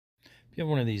If you have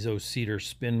one of these o-cedar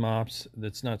spin mops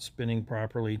that's not spinning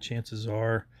properly, chances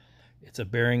are it's a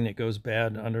bearing that goes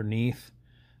bad underneath.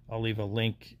 I'll leave a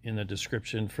link in the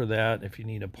description for that if you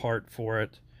need a part for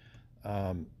it.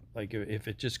 Like if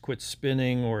it just quits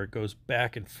spinning or it goes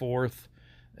back and forth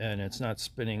and it's not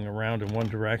spinning around in one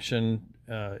direction,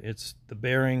 it's the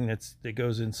bearing that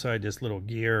goes inside this little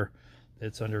gear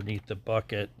that's underneath the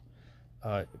bucket.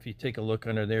 If you take a look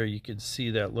under there, you can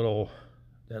see that little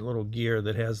gear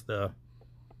that has the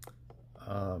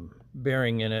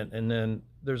bearing in it, and then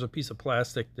there's a piece of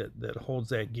plastic that holds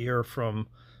that gear from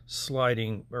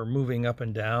sliding or moving up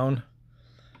and down.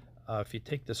 If you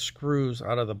take the screws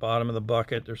out of the bottom of the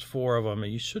bucket, there's 4 of them,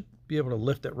 and you should be able to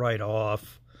lift it right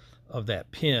off of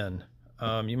that pin.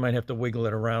 You might have to wiggle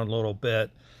it around a little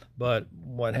bit, but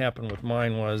what happened with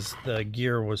mine was the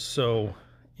gear was so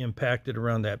impacted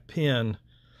around that pin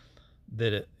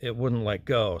that it wouldn't let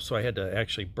go, so I had to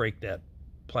actually break that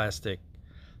plastic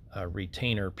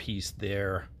retainer piece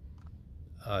there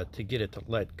to get it to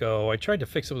let go. I tried to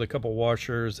fix it with a couple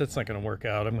washers. That's not going to work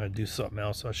out. I'm going to do something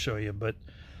else. I'll show you. But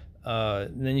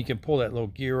then you can pull that little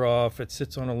gear off. It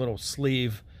sits on a little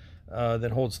sleeve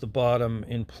that holds the bottom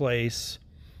in place,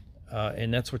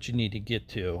 and that's what you need to get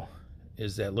to,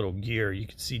 is that little gear. You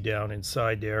can see down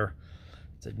inside there,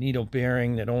 it's a needle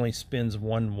bearing that only spins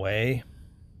one way.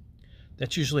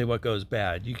 That's usually what goes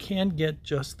bad. You can get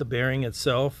just the bearing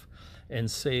itself and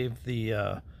save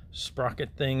the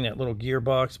sprocket thing, that little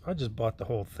gearbox. I just bought the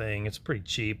whole thing. It's pretty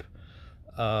cheap.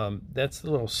 That's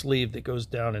the little sleeve that goes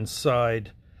down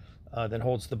inside that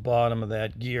holds the bottom of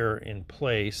that gear in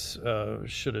place.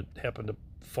 Should it happen to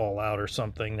fall out or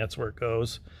something, that's where it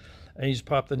goes. And you just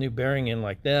pop the new bearing in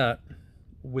like that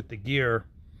with the gear.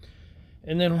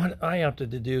 And then what I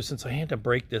opted to do, since I had to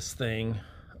break this thing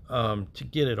to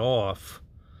get it off,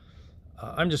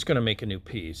 I'm just going to make a new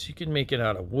piece. You can make it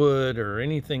out of wood or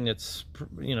anything that's,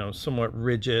 you know, somewhat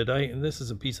rigid. This is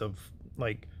a piece of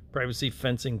like privacy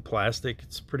fencing plastic.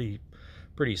 It's pretty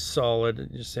solid.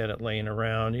 I just had it laying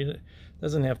around. It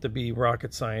doesn't have to be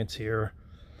rocket science here.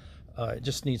 It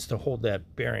just needs to hold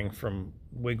that bearing from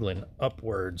wiggling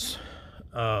upwards.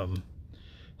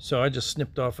 So I just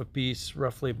snipped off a piece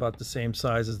roughly about the same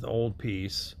size as the old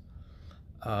piece,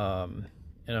 and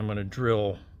I'm going to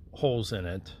drill holes in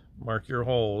it. Mark your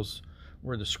holes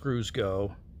where the screws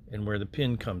go and where the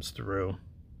pin comes through,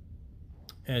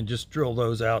 and just drill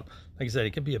those out. Like I said,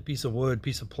 it could be a piece of wood,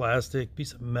 piece of plastic,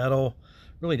 piece of metal,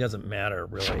 really doesn't matter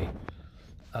really.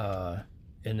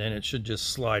 And then it should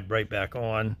just slide right back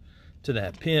on to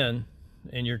that pin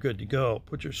and you're good to go.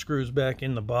 Put your screws back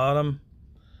in the bottom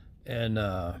and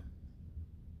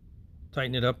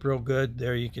tighten it up real good.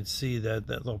 There you can see that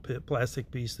little plastic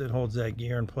piece that holds that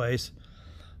gear in place.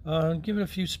 Give it a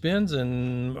few spins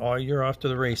and you're off to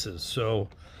the races. So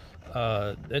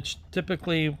that's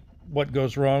typically what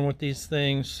goes wrong with these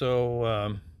things.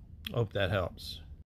 So hope that helps.